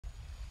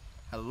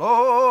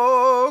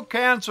Hello,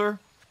 Cancer.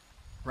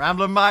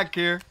 Ramblin' Mike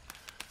here.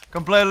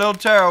 Come play a little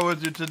tarot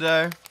with you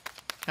today.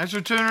 Thanks for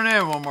tuning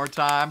in one more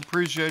time.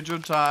 Appreciate your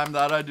time,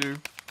 that I do.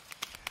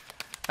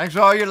 Thanks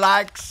for all your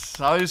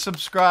likes, all your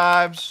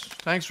subscribes.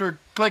 Thanks for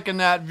clicking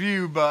that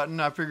view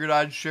button. I figured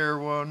I'd share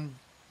one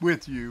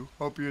with you.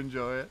 Hope you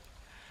enjoy it.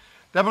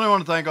 Definitely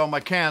want to thank all my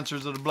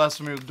Cancers that have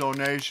blessed me with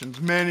donations.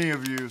 Many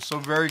of you. So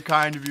very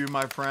kind of you,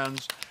 my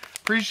friends.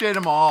 Appreciate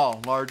them all,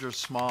 large or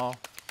small.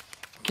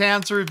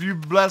 Cancer, if you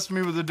blessed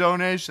me with a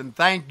donation,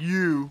 thank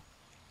you.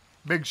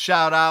 Big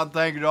shout out.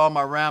 Thank you to all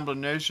my Ramblin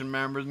Nation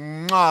members.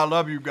 Mwah, I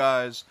love you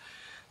guys.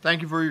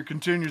 Thank you for your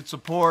continued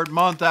support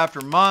month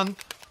after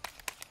month.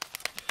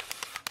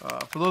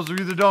 For those of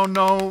you that don't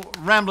know,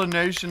 Ramblin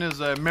Nation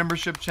is a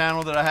membership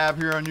channel that I have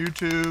here on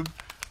YouTube.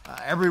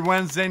 Every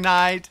Wednesday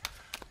night,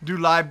 do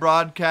live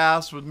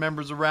broadcasts with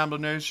members of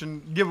Ramblin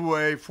Nation. Give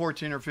away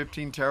 14 or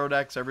 15 tarot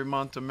decks every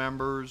month to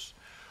members.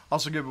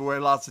 Also give away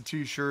lots of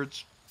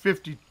t-shirts,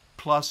 50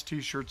 plus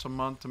t-shirts a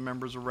month to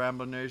members of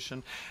Ramblin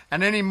Nation.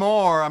 And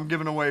anymore, I'm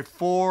giving away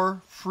 4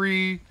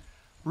 free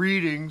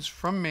readings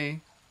from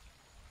me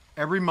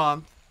every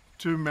month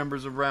to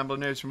members of Ramblin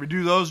Nation. We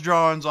do those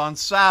drawings on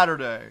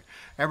Saturday.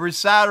 Every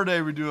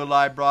Saturday we do a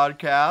live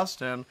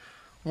broadcast, and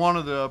one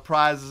of the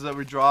prizes that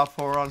we draw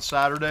for on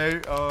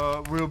Saturday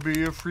will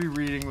be a free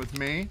reading with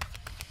me.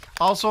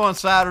 Also on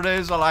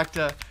Saturdays I like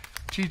to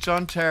teach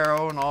on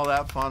tarot and all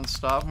that fun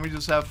stuff, and we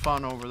just have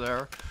fun over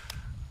there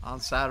on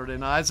Saturday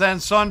nights.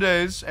 And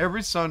Sundays,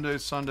 every Sunday,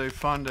 Sunday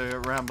Funday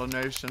at Ramblin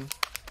Nation.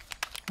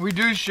 We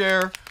do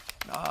share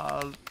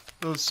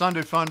those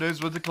Sunday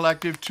Fundays with the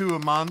collective, 2 a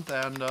month,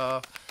 and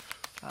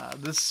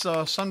this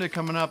Sunday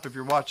coming up, if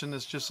you're watching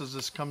this just as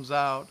this comes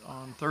out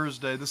on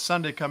Thursday, this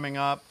Sunday coming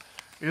up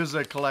is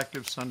a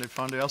collective Sunday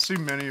Funday. I'll see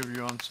many of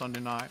you on Sunday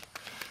night.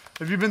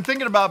 If you've been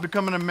thinking about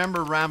becoming a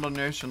member of Ramblin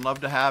Nation, love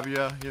to have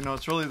you. You know,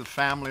 it's really the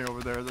family over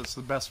there that's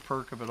the best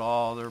perk of it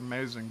all. They're an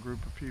amazing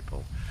group of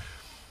people.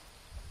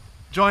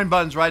 Join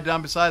button's right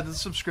down beside the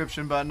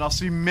subscription button. I'll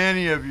see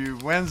many of you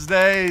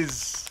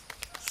Wednesdays,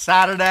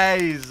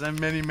 Saturdays, and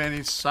many,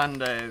 many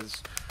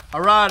Sundays.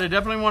 All right, I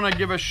definitely want to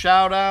give a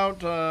shout out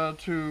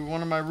to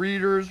one of my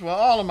readers, well,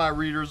 all of my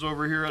readers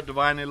over here at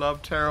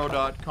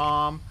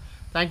divinelylovetarot.com.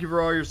 Thank you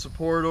for all your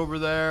support over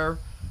there.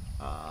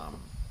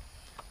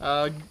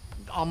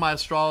 All my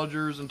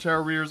astrologers and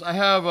tarot readers. I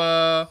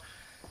have,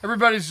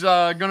 everybody's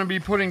going to be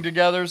putting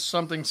together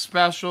something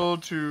special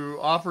to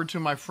offer to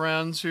my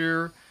friends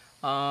here.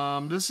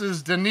 This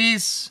is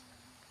Denise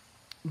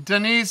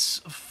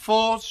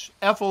Folch,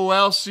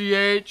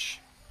 F-O-L-C-H.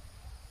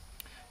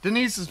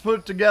 Denise has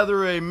put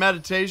together a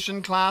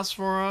meditation class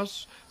for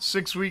us,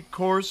 6-week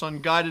course on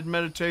guided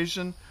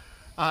meditation.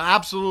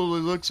 Absolutely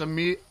looks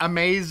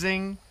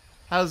amazing,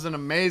 has an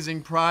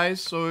amazing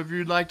price. So if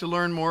you'd like to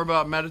learn more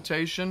about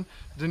meditation,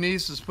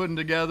 Denise is putting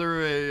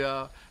together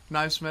a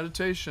nice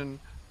meditation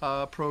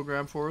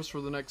program for us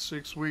for the next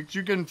 6 weeks.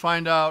 You can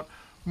find out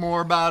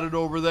more about it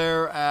over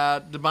there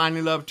at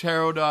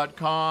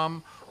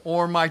divinelylovetarot.com,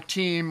 or my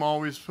team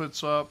always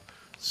puts up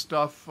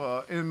stuff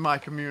in my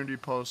community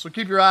post. So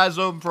keep your eyes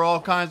open for all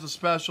kinds of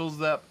specials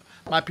that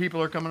my people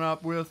are coming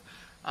up with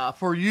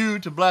for you,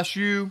 to bless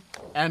you.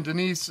 And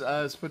Denise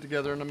has put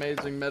together an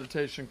amazing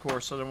meditation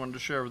course that I wanted to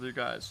share with you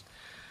guys.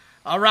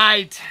 All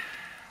right,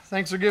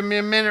 thanks for giving me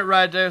a minute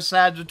right there,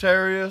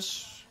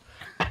 Sagittarius.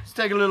 Let's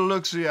take a little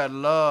look-see at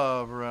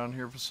love around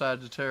here for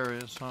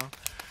Sagittarius, huh?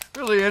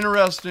 Really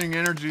interesting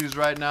energies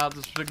right now at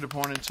this particular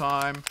point in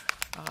time.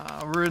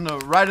 We're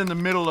right in the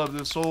middle of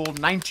this old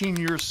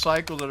 19-year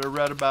cycle that I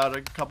read about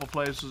a couple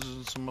places,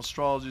 and some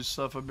astrology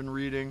stuff I've been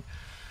reading.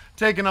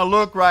 Taking a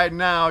look right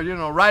now, you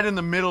know, right in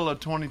the middle of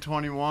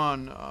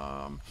 2021,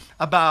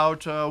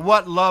 about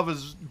what love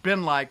has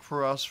been like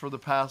for us for the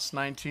past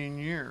 19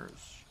 years.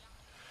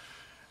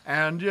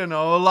 And, you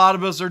know, a lot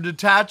of us are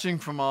detaching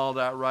from all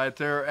that right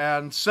there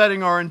and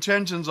setting our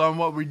intentions on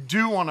what we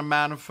do want to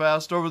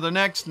manifest over the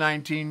next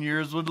 19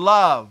 years with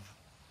love.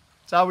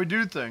 That's how we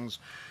do things.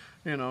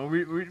 You know,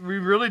 we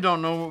really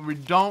don't know what we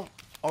don't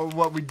or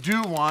what we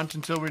do want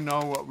until we know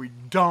what we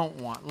don't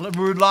want. A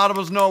lot of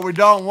us know what we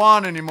don't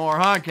want anymore,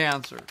 huh,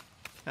 Cancer?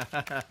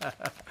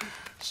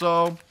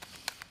 So,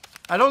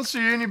 I don't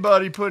see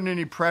anybody putting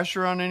any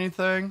pressure on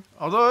anything,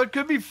 although it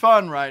could be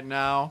fun right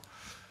now.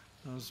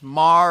 As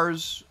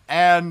Mars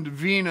and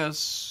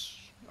Venus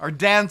are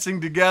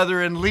dancing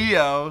together in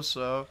Leo,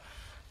 so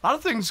a lot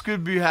of things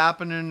could be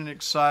happening and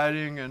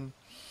exciting and,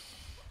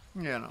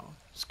 you know,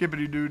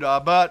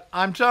 skippity-doo-dah. But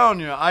I'm telling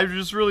you, I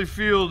just really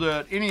feel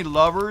that any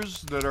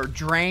lovers that are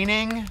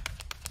draining,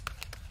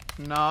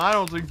 no, I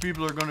don't think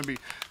people are going to be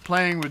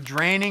playing with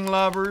draining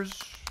lovers.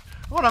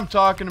 What I'm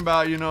talking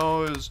about, you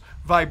know, is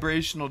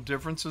vibrational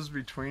differences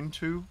between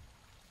two.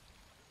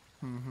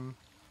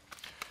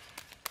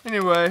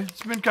 Anyway,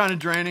 it's been kind of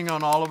draining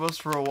on all of us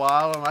for a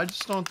while, and I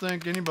just don't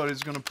think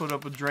anybody's going to put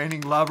up with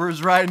draining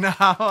lovers right now.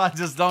 I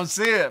just don't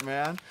see it,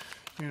 man.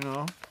 You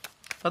know,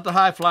 let the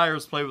high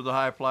flyers play with the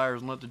high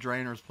flyers and let the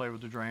drainers play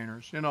with the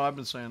drainers. You know, I've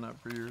been saying that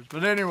for years.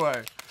 But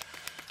anyway,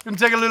 Gonna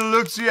take a little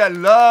look-see at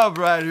love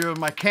right here with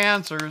my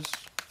Cancers.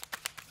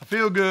 I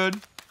feel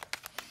good.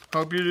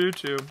 Hope you do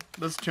too.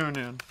 Let's tune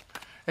in.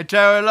 Hey,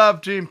 Terry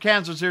Love Team,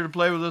 Cancer's here to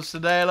play with us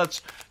today.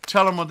 Let's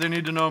tell them what they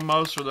need to know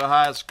most for their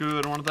highest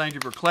good. I want to thank you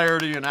for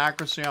clarity and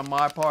accuracy on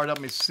my part. Help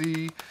me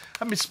see.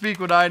 Help me speak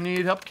what I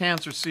need. Help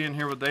Cancer see and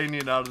hear what they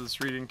need out of this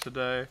reading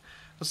today.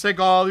 Let's take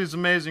all these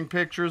amazing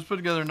pictures, put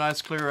together a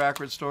nice, clear,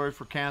 accurate story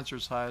for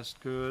Cancer's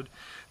highest good.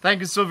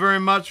 Thank you so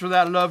very much for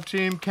that, Love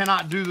Team.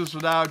 Cannot do this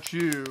without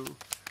you.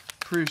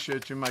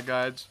 Appreciate you, my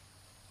guides.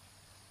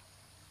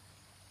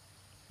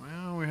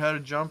 Well, we had a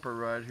jumper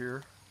right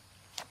here.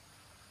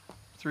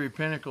 Three of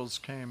Pentacles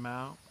came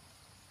out.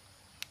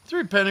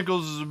 Three of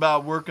Pentacles is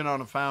about working on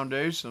a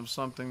foundation of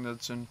something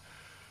that's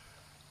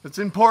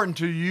important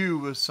to you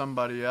with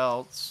somebody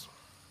else.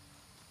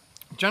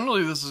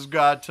 Generally, this has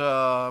got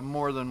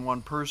more than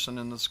one person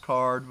in this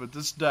card. With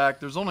this deck,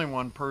 there's only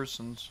one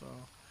person, so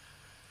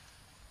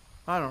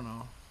I don't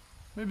know.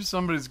 Maybe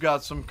somebody's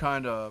got some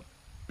kind of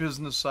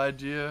business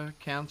idea,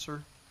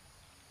 Cancer.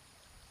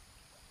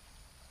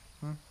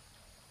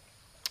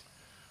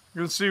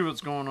 You're going to see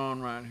what's going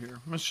on right here.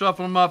 I'm going to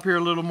shuffle them up here a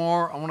little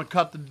more. I want to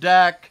cut the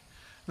deck.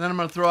 And then I'm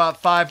going to throw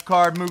out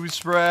 5-card movie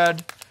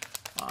spread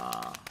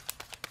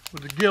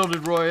with the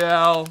Gilded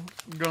Royale.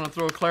 I'm going to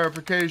throw a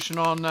clarification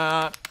on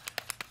that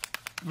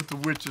with the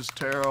Witch's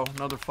Tarot.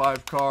 Another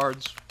 5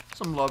 cards.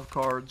 Some love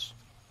cards.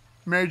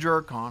 Major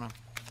Arcana.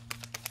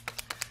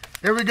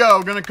 Here we go.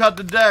 We're going to cut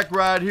the deck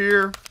right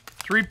here.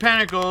 3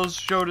 Pentacles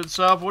showed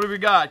itself. What do we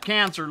got?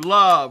 Cancer,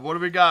 love. What do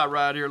we got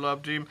right here,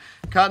 Love Team?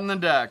 Cutting the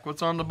deck.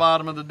 What's on the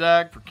bottom of the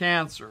deck for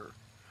Cancer?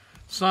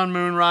 Sun,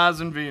 Moon,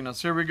 Rising,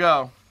 Venus. Here we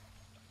go.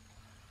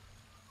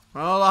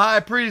 Well, the High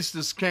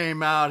Priestess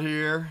came out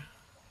here.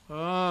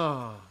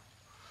 Oh.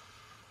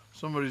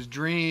 Somebody's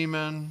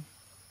dreaming.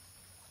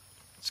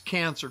 It's a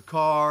Cancer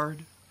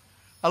card.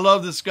 I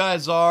love this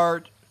guy's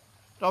art.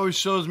 It always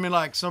shows me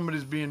like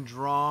somebody's being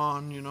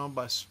drawn, you know,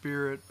 by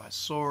spirit, by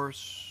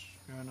source,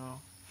 you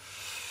know.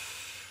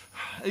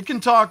 It can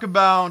talk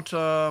about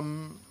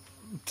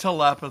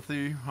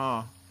telepathy,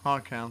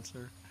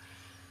 Cancer.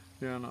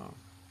 You know,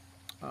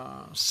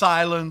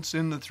 silence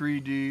in the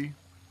 3D.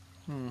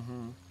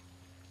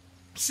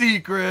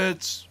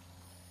 Secrets.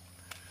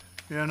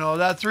 You know,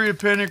 that 3 of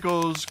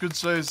Pentacles could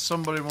say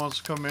somebody wants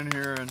to come in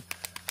here and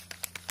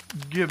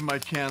give my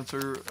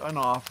Cancer an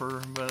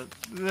offer, but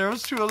there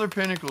was 2 other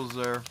Pentacles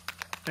there.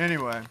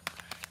 Anyway,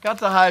 got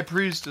the High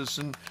Priestess,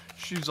 and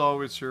she's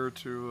always here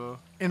to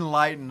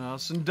enlighten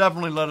us and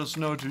definitely let us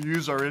know to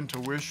use our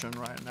intuition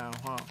right now,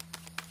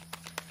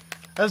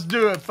 Let's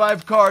do it.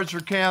 5 cards for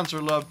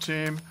Cancer, Love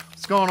Team.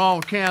 What's going on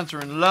with Cancer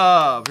and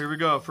love? Here we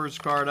go.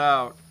 First card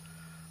out.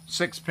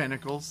 6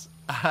 Pentacles.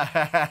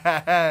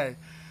 Hey,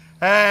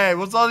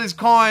 what's all these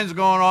coins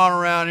going on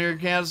around here,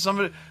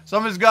 Cancer?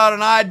 Somebody's got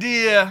an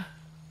idea.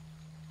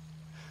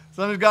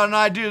 Somebody's got an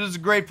idea. This is a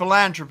great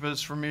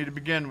philanthropist for me to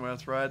begin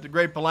with, right? The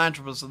great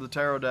philanthropist of the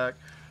tarot deck.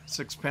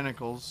 6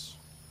 Pentacles.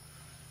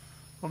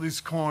 All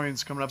these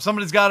coins coming up.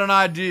 Somebody's got an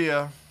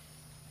idea.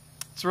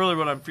 It's really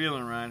what I'm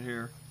feeling right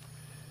here.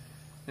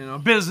 You know,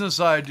 business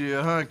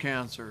idea,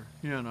 Cancer?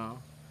 You know.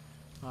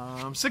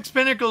 6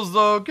 Pentacles,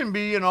 though, can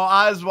be, you know,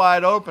 eyes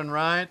wide open,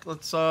 right?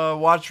 Let's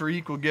watch for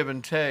equal give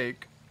and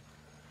take.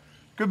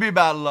 Could be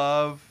about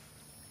love.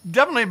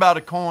 Definitely about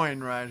a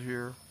coin right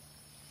here.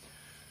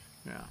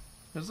 Yeah.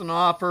 There's an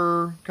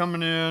offer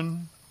coming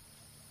in.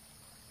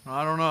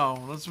 I don't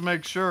know. Let's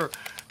make sure.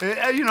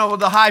 You know,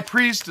 with the High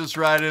Priestess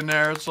right in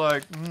there, it's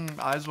like,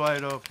 eyes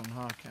wide open,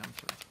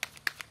 Cancer?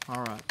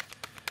 All right.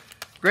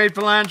 Great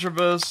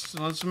philanthropist.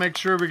 Let's make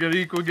sure we get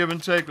equal give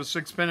and take with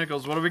 6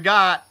 Pentacles. What do we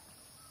got?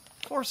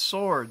 4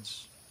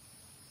 Swords.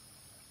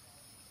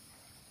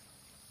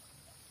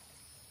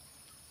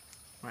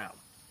 Well,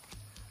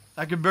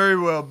 that could very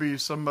well be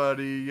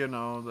somebody, you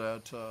know,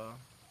 that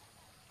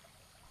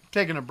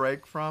taking a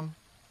break from.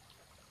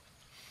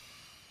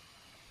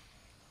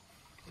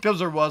 Because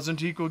there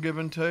wasn't equal give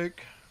and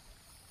take.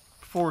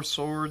 4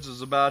 Swords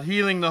is about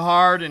healing the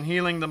heart and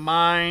healing the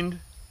mind.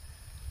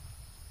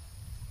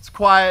 It's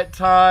quiet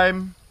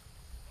time.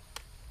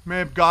 May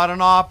have got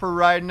an offer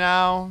right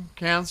now,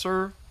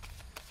 Cancer.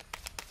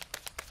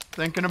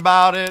 Thinking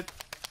about it.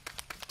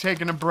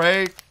 Taking a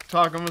break.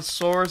 Talking with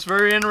Source.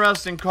 Very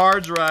interesting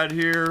cards right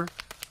here.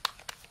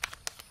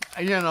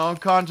 You know,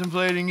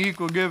 contemplating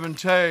equal give and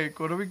take.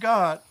 What do we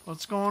got?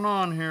 What's going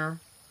on here?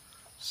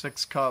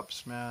 6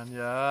 Cups, man.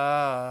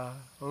 Yeah.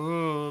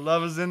 Ooh,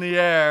 love is in the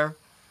air.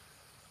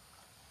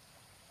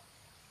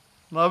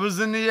 Love is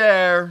in the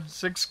air.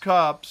 6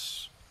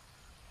 Cups.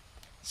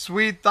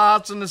 Sweet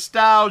thoughts and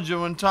nostalgia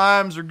when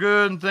times are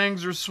good and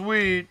things are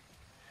sweet.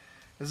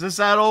 Is this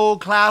that old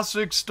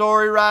classic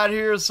story right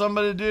here?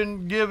 Somebody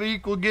didn't give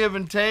equal give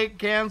and take,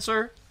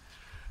 Cancer?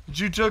 That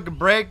you took a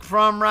break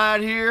from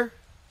right here?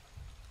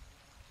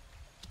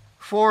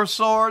 4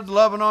 Swords,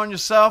 loving on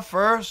yourself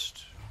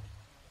first.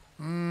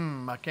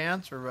 My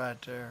Cancer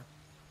right there.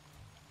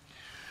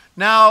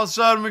 Now all of a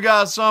sudden we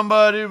got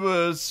somebody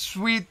with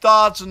sweet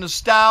thoughts and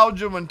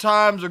nostalgia when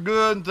times are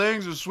good and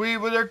things are sweet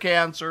with their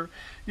Cancer.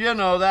 You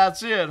know,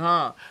 that's it,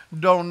 huh?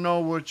 Don't know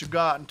what you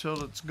got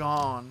until it's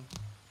gone.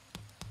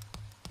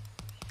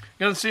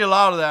 Gonna see a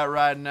lot of that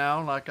right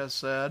now, like I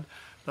said.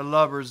 The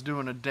Lover's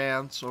doing a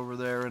dance over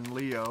there in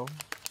Leo.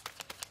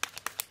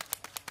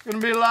 Gonna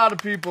be a lot of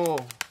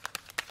people.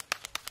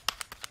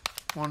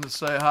 Wanted to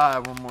say hi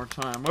one more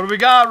time. What do we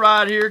got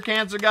right here?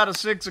 Cancer got a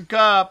 6 of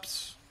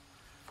Cups.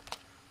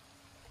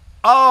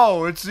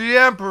 Oh, it's the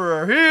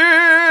Emperor.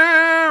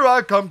 Here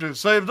I come to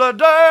save the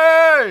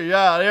day.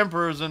 Yeah, the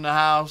Emperor's in the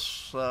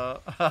house.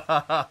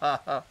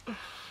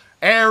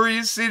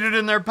 Aries seated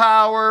in their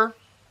power.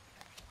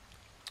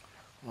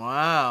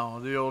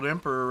 Wow, the old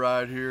Emperor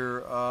right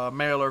here.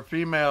 Male or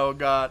female,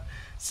 got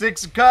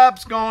 6 of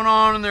Cups going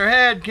on in their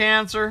head,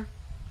 Cancer.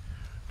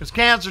 Because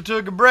Cancer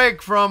took a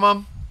break from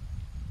them.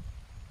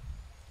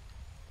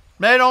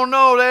 They don't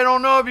know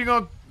if you're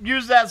going to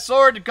use that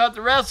sword to cut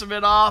the rest of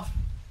it off.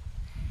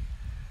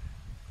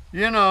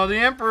 You know, the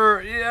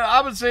Emperor, yeah,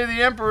 I would say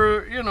the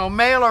Emperor, you know,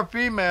 male or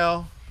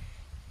female,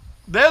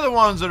 they're the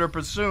ones that are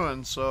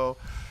pursuing. So,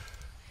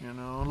 you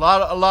know, a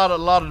lot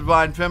of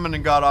Divine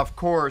Feminine got off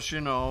course,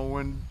 you know,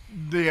 when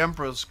the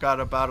Empress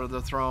got up out of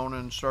the throne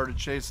and started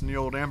chasing the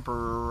old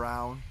Emperor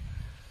around.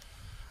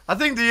 I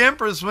think the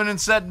Empress went and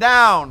sat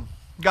down,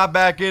 got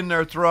back in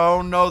their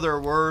throne, know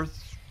their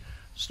worth,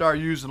 start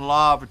using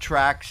law of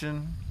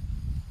attraction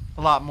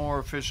a lot more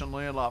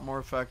efficiently, a lot more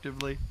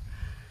effectively.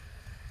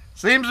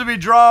 Seems to be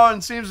drawing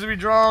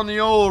the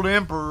old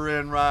Emperor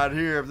in right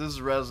here, if this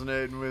is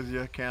resonating with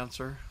you,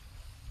 Cancer.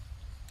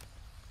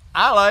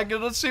 I like it.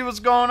 Let's see what's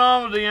going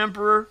on with the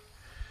Emperor.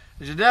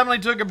 You definitely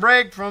took a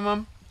break from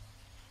him.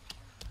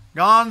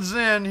 Gone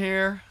zen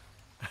here.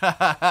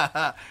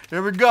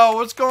 Here we go.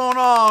 What's going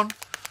on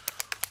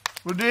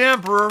with the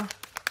Emperor?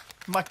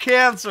 My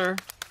Cancer.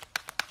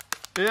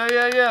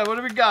 Yeah. What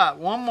do we got?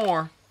 One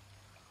more.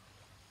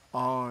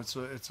 Oh,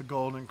 it's a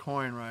golden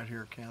coin right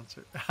here,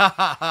 Cancer.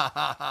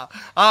 I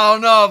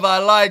don't know if I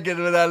like it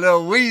with that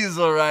little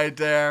weasel right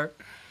there.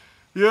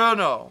 You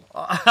know.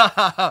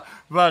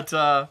 But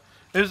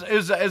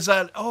is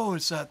that, oh,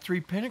 it's that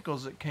 3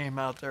 Pentacles that came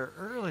out there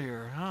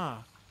earlier, huh?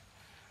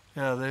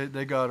 Yeah,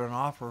 they got an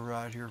offer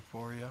right here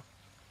for you.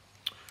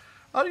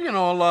 You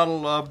know, a lot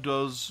of love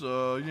does,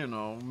 you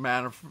know,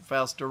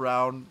 manifest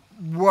around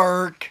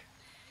work.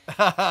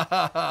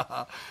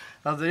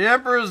 Now, the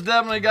Emperor's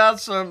definitely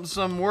got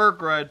some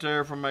work right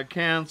there for my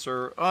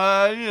Cancer.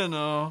 You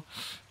know,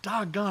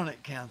 doggone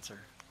it,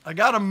 Cancer. I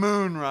got a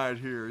moon right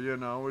here, you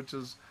know, which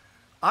is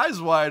eyes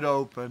wide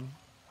open.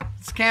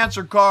 It's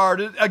Cancer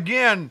card.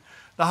 Again,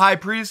 the High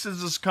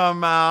Priestess has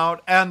come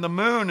out and the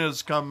moon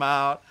has come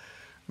out.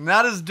 And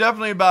that is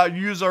definitely about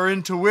use our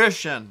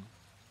intuition.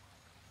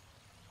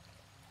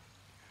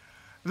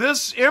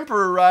 This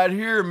Emperor right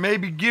here may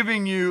be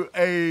giving you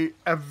a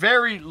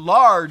very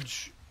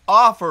large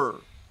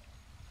offer.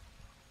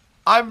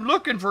 I'm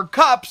looking for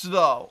cups,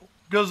 though,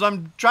 because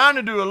I'm trying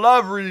to do a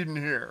love reading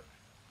here.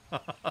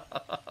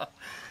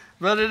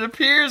 But it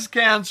appears,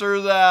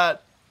 Cancer,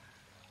 that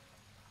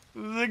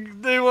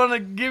they want to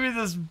give you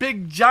this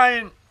big,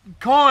 giant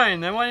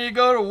coin. They want you to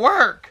go to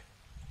work.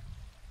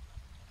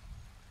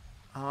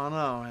 I don't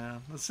know,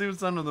 man. Let's see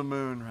what's under the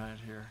moon right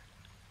here.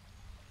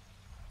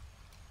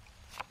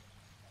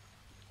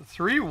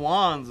 3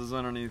 Wands is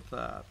underneath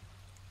that.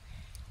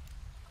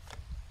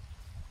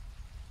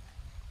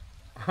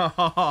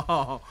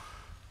 Oh,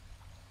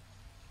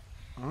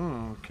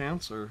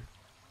 Cancer.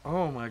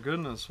 Oh, my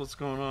goodness. What's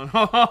going on?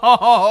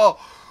 Oh,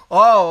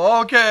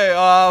 okay.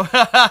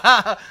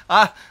 I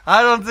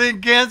don't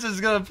think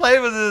Cancer's going to play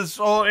with this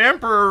old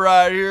Emperor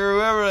right here,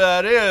 whoever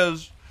that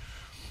is.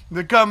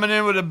 They're coming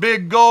in with a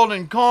big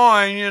golden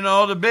coin, you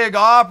know, the big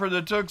offer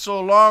that took so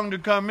long to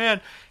come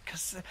in.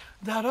 Because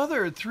that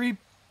other 3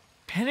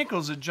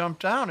 Pentacles that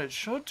jumped out, it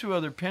showed 2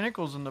 other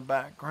Pentacles in the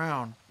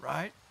background,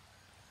 right?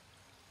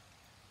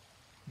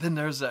 Then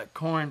there's that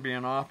coin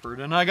being offered.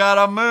 And I got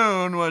a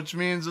moon, which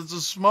means it's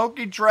a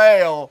smoky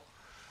trail.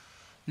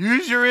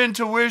 Use your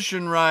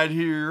intuition right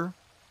here.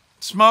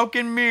 Smoke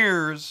and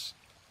mirrors.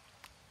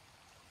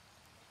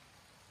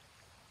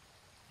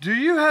 Do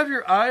you have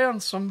your eye on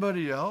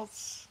somebody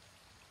else?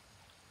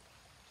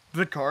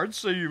 The cards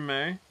say you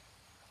may.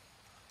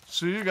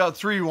 So you got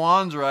 3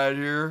 Wands right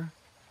here.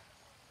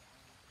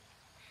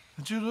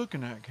 What you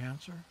looking at,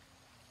 Cancer?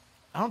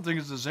 I don't think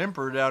it's this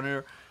Emperor down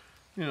here.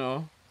 You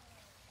know.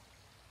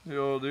 The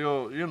old,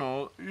 you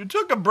know, you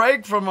took a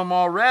break from him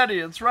already.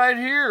 It's right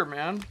here,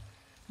 man.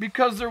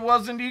 Because there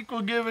wasn't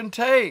equal give and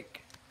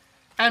take.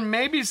 And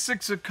maybe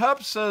 6 of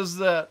Cups says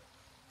that,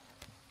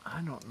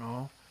 I don't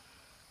know,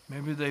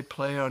 maybe they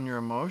play on your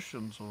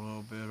emotions a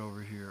little bit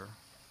over here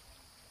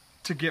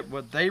to get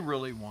what they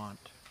really want.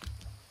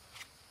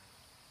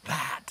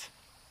 That.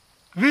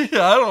 I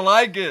don't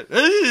like it.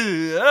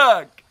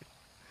 Yuck.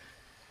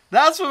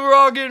 That's what we're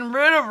all getting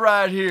rid of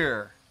right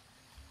here.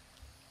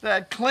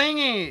 That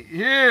clingy,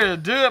 here,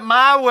 do it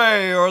my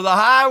way or the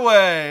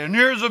highway. And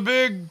here's a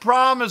big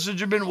promise that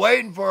you've been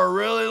waiting for a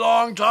really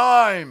long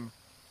time.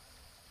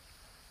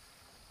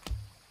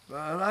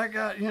 But I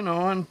got, you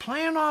know, and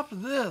playing off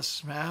of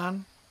this,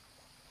 man.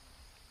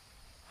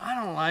 I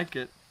don't like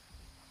it.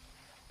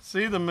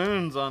 See, the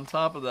moon's on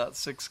top of that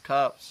 6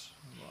 cups.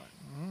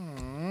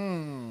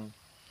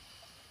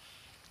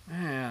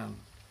 Man,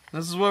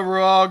 this is what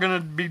we're all going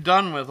to be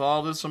done with,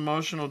 all this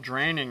emotional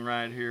draining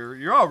right here.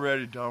 You're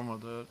already done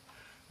with it.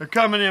 They're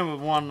coming in with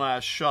one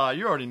last shot.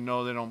 You already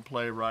know they don't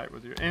play right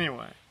with you.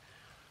 Anyway,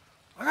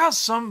 I got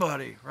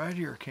somebody right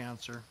here,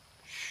 Cancer.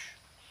 Shh,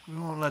 we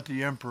won't let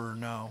the Emperor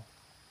know.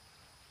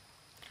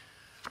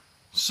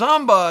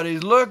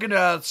 Somebody's looking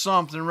at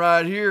something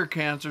right here,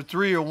 Cancer.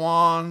 3 of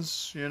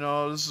Wands. You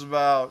know, this is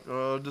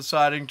about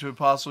deciding to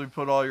possibly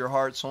put all your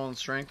heart, soul, and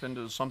strength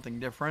into something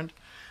different.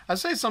 I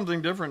say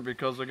something different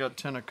because I got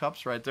 10 of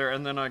Cups right there.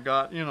 And then I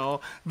got, you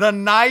know, the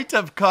Knight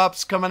of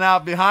Cups coming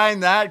out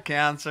behind that,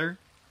 Cancer.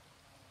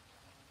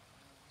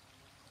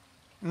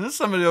 And there's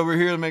somebody over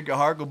here to make your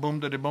heart go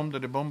boom, da boom, da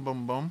boom,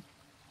 boom, boom.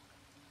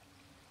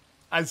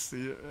 I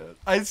see it, man.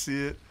 I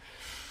see it.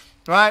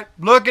 Right?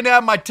 Looking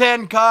at my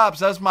 10 cups.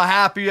 That's my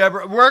happy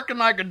ever. Working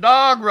like a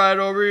dog right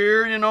over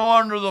here, you know,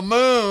 under the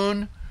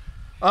moon.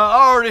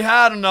 I already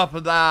had enough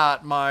of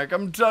that, Mike.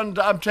 I'm done.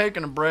 I'm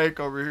taking a break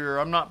over here.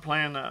 I'm not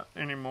playing that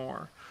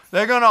anymore.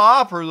 They're going to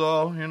offer,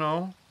 though, you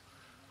know.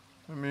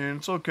 I mean,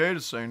 it's okay to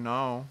say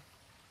no.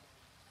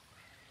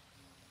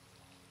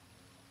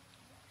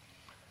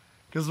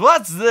 Because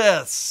what's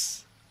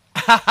this?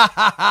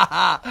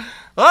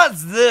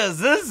 What's this?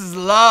 This is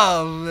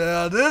love,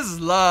 man. This is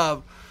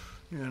love.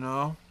 You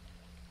know,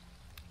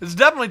 it's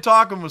definitely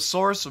talking with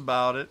Source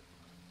about it.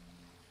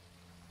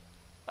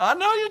 I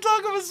know you're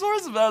talking with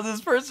Source about this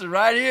person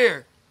right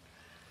here.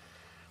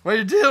 Well,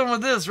 you're dealing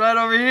with this right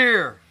over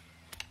here.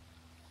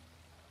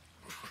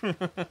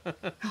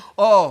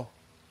 Oh,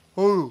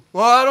 well,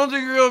 I don't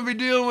think you're going to be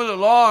dealing with it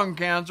long,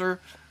 Cancer.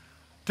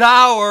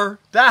 Tower.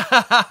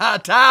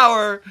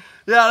 Tower.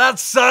 Yeah,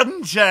 that's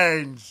sudden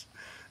change.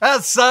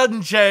 That's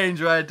sudden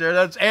change right there.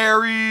 That's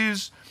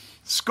Aries.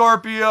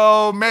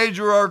 Scorpio,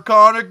 Major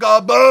Arcana,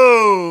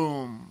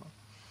 boom!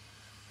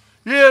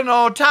 You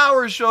know,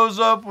 Tower shows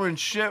up when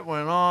shit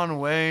went on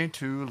way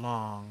too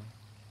long.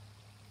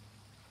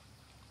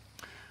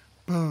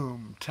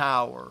 Boom,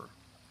 Tower.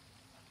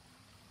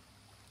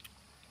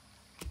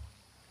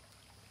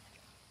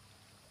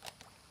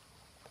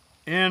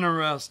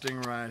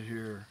 Interesting right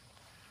here.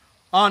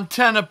 On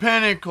 10 of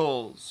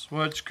Pentacles,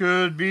 which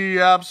could be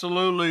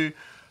absolutely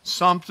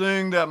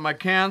something that my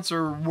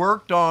Cancer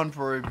worked on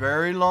for a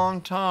very long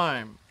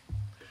time.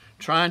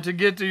 Trying to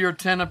get to your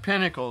 10 of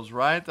Pentacles,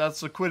 right? That's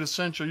the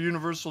quintessential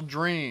universal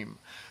dream.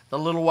 The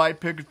little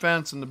white picket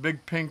fence and the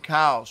big pink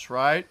house,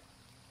 right?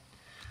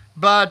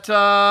 But,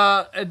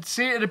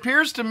 it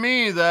appears to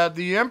me that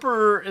the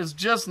Emperor is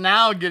just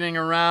now getting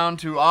around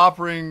to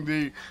offering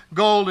the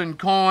golden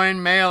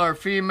coin, male or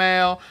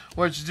female,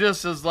 which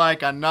just is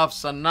like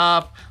enough's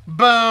enough.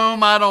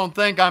 Boom, I don't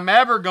think I'm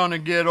ever going to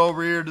get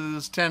over here to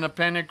this 10 of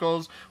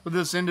Pentacles with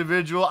this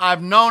individual.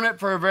 I've known it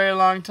for a very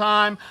long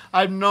time.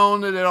 I've known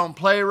that they don't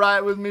play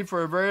right with me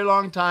for a very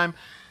long time.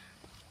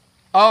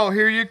 Oh,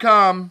 here you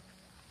come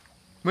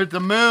with the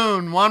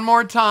moon one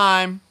more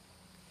time.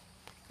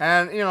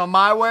 And, you know,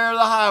 my way or the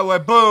highway.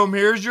 Boom,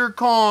 here's your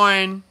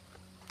coin.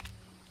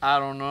 I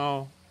don't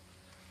know.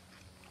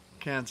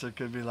 Cancer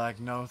could be like,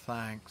 no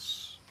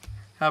thanks.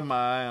 Have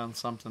my eye on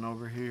something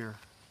over here.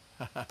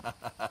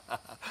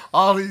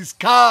 All these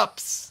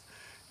cups.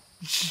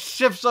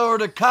 Shifts over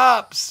to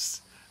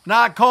cups,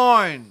 not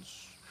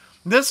coins.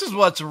 This is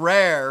what's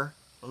rare.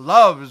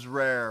 Love is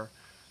rare.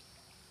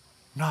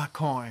 Not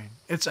coin.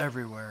 It's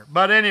everywhere.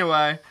 But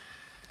anyway,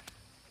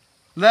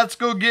 let's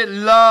go get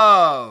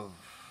love.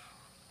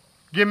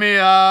 Give me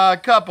a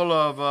couple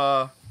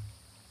of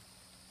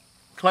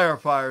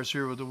clarifiers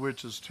here with the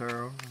Witch's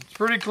Tarot. It's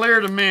pretty clear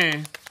to me.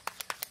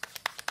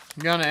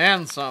 I'm going to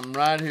end something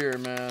right here,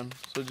 man.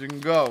 So you can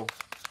go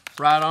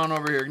right on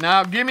over here.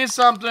 Now, give me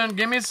something.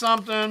 Give me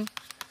something.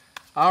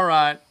 All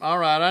right. All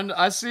right.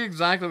 I see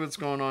exactly what's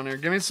going on here.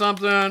 Give me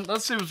something.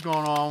 Let's see what's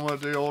going on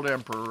with the old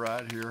Emperor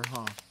right here.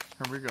 Huh.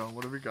 Here we go.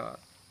 What do we got?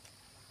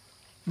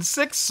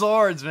 6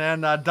 swords,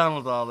 man. Not done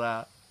with all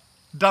that.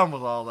 Done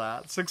with all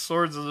that. 6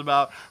 swords is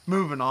about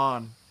moving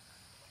on.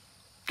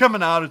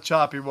 Coming out of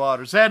choppy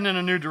waters. Heading in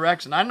a new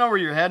direction. I know where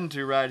you're heading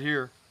to right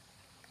here.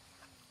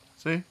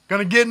 See?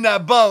 Gonna get in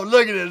that boat.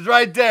 Look at it. It's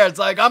right there. It's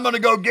like, I'm gonna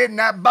go get in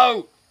that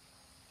boat.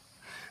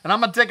 And I'm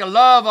gonna take a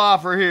love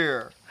offer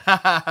here.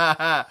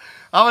 I'm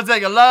gonna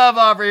take a love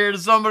offer here to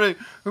somebody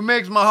who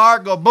makes my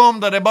heart go boom,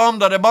 da-de, boom,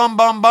 da-de, boom,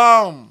 boom,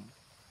 boom.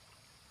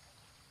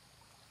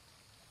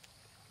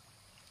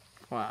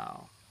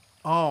 Wow.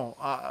 Oh,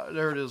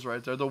 there it is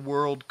right there. The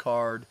World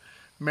card.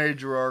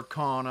 Major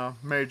Arcana.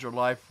 Major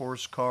Life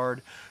Force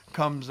card.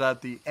 Comes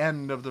at the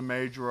end of the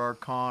Major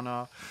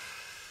Arcana.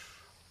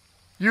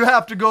 You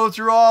have to go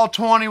through all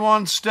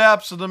 21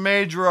 steps of the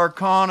Major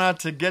Arcana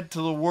to get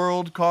to the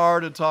World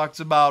card. It talks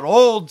about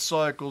old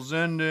cycles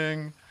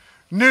ending.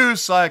 New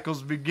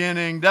cycles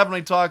beginning.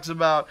 Definitely talks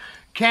about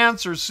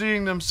Cancer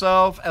seeing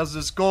themselves as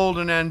this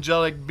golden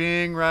angelic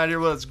being right here.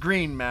 Well, it's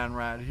Green Man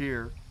right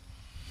here.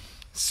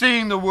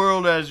 Seeing the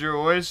world as your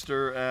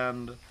oyster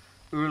and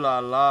ooh la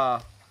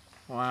la.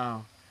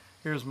 Wow.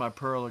 Here's my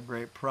pearl of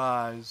great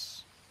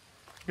prize.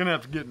 Gonna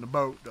have to get in the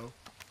boat, though.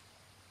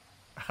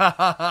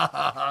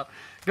 Gonna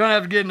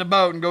have to get in the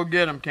boat and go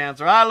get him,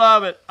 Cancer. I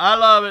love it. I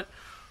love it.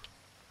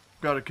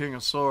 Got a King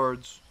of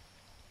Swords.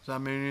 Does that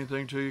mean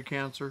anything to you,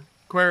 Cancer?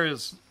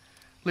 Aquarius,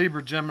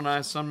 Libra,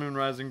 Gemini, Sun, Moon,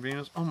 Rising,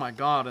 Venus. Oh my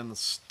God, and the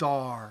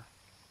star.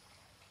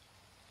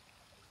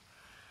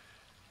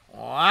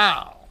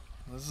 Wow.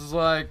 This is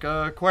like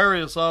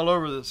Aquarius all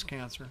over this,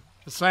 Cancer.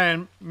 Just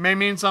saying, may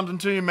mean something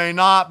to you, may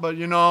not, but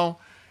you know,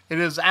 it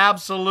is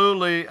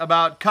absolutely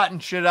about cutting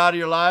shit out of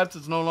your life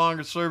that's no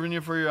longer serving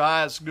you for your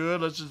highest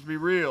good. Let's just be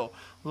real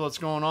with what's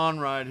going on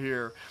right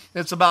here.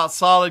 It's about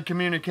solid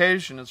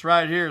communication. It's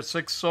right here,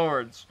 6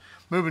 swords.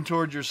 Moving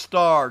towards your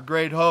star,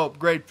 great hope,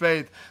 great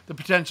faith, the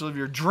potential of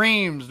your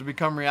dreams to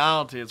become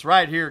reality. It's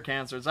right here,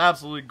 Cancer. It's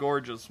absolutely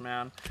gorgeous,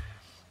 man.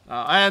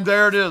 And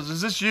there it is.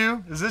 Is this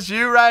you? Is this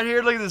you right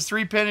here? Look at this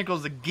 3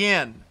 Pentacles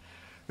again.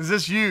 Is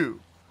this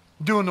you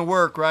doing the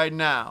work right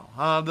now?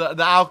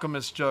 The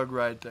alchemist jug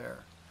right there.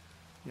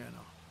 You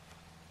know.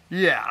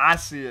 Yeah, I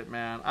see it,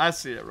 man. I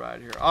see it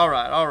right here. All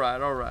right.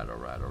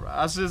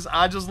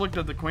 I just looked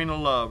at the Queen of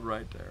Love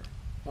right there.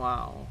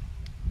 Wow.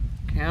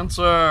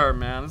 Cancer,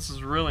 man. This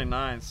is really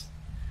nice.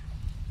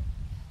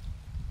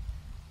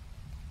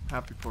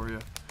 Happy for you.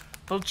 A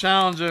little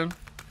challenging.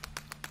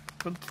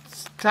 But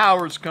the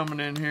tower's coming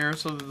in here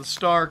so that the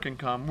star can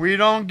come. We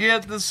don't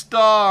get the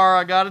star,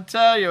 I gotta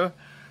tell you.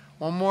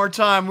 One more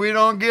time. We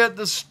don't get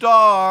the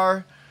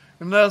star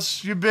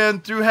unless you've been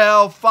through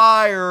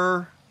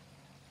hellfire.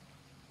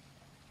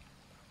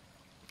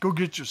 Go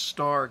get your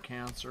star,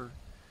 Cancer.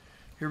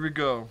 Here we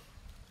go.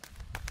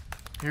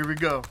 Here we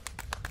go.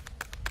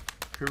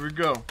 Here we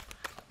go.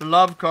 The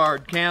love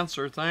card,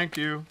 Cancer. Thank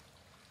you.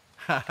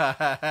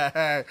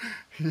 Yeah,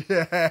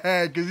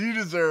 because you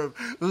deserve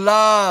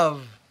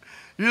love.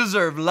 You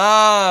deserve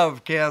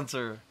love,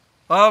 Cancer.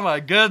 Oh my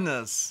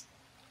goodness.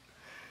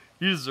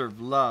 You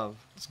deserve love.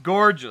 It's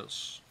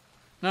gorgeous.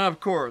 Now, of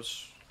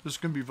course, this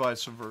can be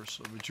vice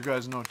versa, but you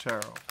guys know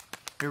tarot.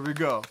 Here we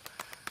go.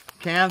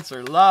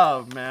 Cancer,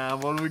 love, man.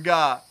 What do we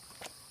got?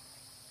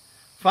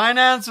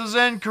 Finances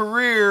and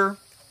career.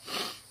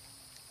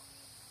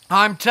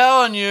 I'm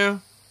telling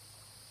you,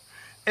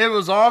 it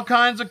was all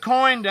kinds of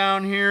coin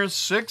down here.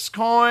 6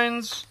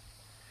 coins,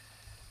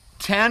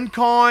 10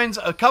 coins,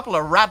 a couple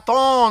of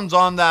ratons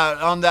on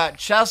that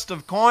chest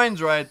of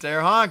coins right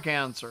there, huh,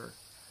 Cancer?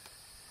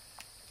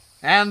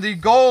 And the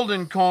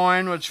golden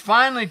coin, which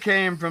finally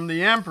came from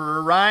the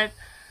Emperor, right?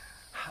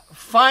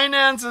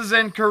 Finances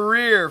and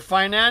career.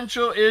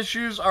 Financial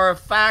issues are a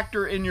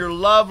factor in your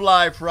love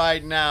life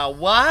right now.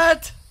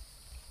 What?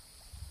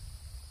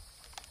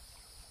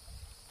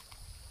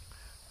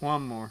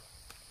 One more.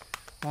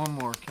 One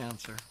more,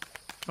 Cancer.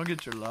 Go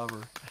get your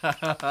lover.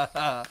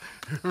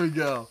 Here we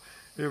go.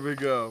 Here we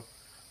go.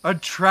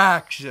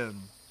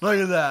 Attraction. Look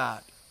at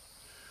that.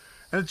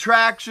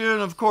 Attraction,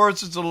 of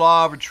course, it's a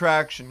law of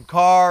attraction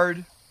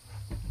card.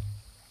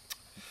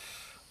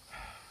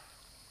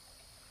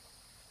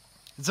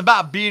 It's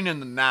about being in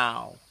the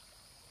now.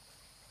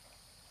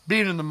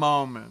 Being in the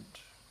moment.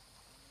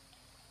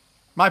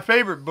 My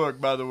favorite book,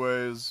 by the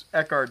way, is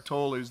Eckhart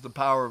Tolle's The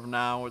Power of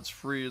Now. It's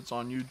free. It's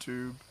on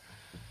YouTube.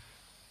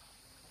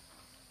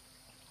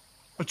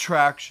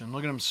 Attraction.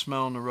 Look at him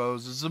smelling the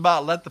roses. It's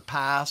about let the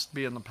past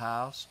be in the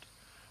past.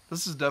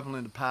 This is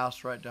definitely the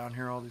past right down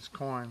here, all these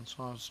coins.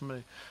 Oh,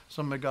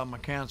 somebody got my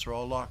Cancer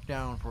all locked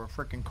down for a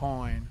freaking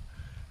coin.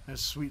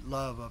 There's sweet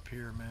love up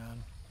here,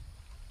 man.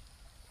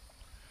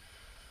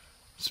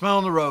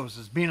 Smelling the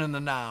roses, being in the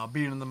now,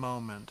 being in the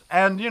moment.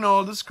 And, you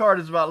know, this card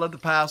is about let the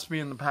past be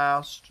in the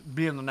past,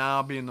 be in the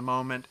now, be in the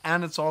moment.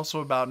 And it's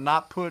also about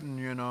not putting,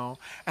 you know,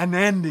 an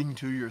ending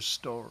to your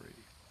story.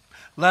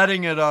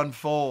 Letting it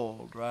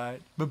unfold,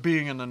 right? But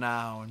being in the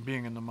now and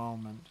being in the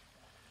moment.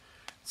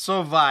 It's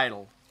so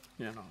vital,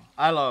 you know.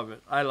 I love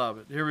it. I love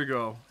it. Here we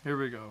go. Here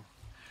we go.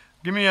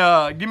 Give me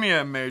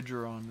a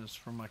major on this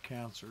for my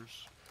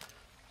Cancers.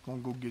 Gonna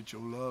go get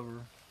your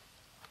lover.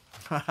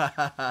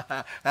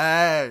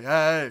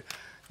 hey,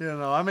 you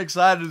know, I'm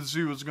excited to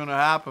see what's going to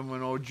happen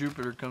when old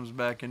Jupiter comes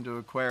back into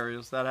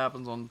Aquarius. That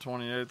happens on the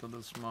 28th of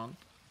this month.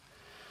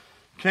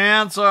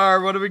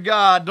 Cancer, what do we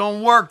got?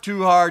 Don't work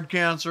too hard,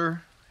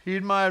 Cancer.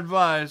 Heed my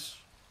advice.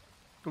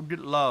 Go get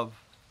love.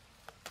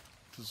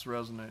 If this is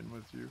resonating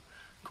with you.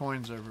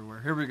 Coins everywhere.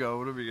 Here we go.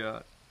 What do we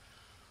got?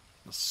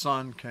 The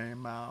sun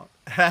came out.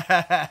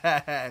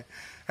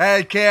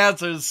 Hey,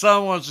 Cancer, the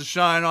sun wants to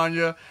shine on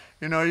you.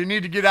 You know, you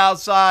need to get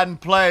outside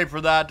and play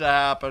for that to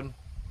happen.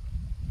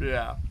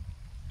 Yeah.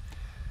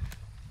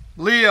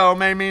 Leo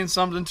may mean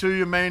something to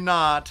you, may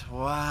not.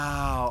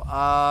 Wow.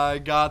 I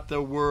got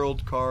the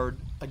World card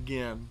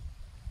again.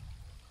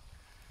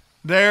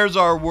 There's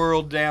our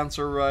world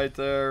dancer right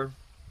there.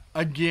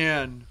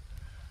 Again.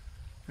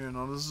 You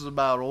know, this is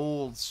about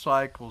old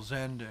cycles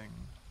ending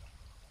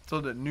so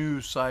that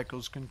new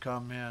cycles can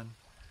come in.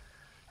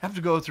 Have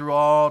to go through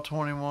all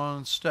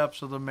 21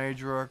 steps of the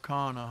major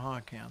arcana,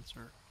 huh,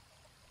 Cancer?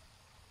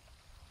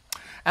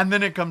 And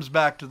then it comes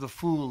back to the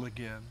Fool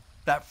again.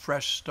 that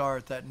fresh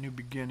start, that new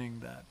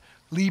beginning, that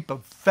leap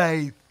of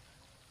faith.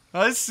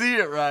 I see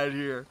it right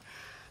here.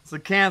 It's the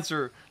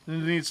Cancer that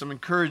needs some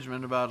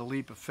encouragement about a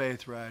leap of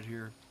faith right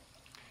here.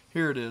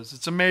 Here it is.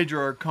 It's a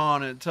major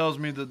arcana. It tells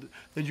me that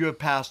you have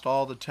passed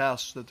all the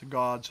tests that the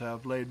gods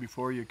have laid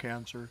before you,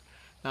 Cancer.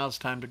 Now it's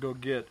time to go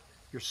get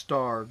your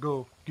star.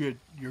 Go get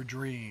your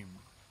dream.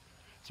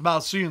 It's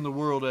about seeing the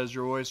world as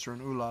your oyster,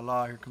 and ooh la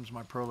la, here comes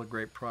my pearl of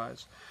great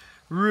price.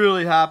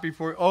 Really happy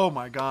for you. Oh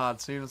my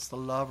God, see, it's the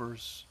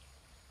lovers.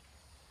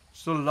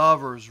 It's the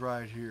lovers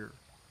right here.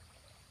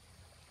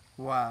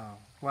 Wow.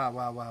 Wow,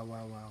 wow, wow,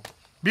 wow, wow.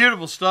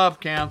 Beautiful stuff,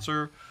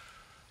 Cancer.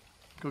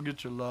 Go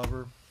get your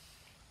lover.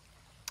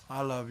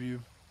 I love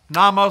you.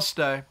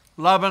 Namaste.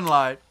 Love and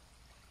light.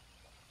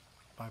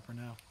 Bye for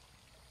now.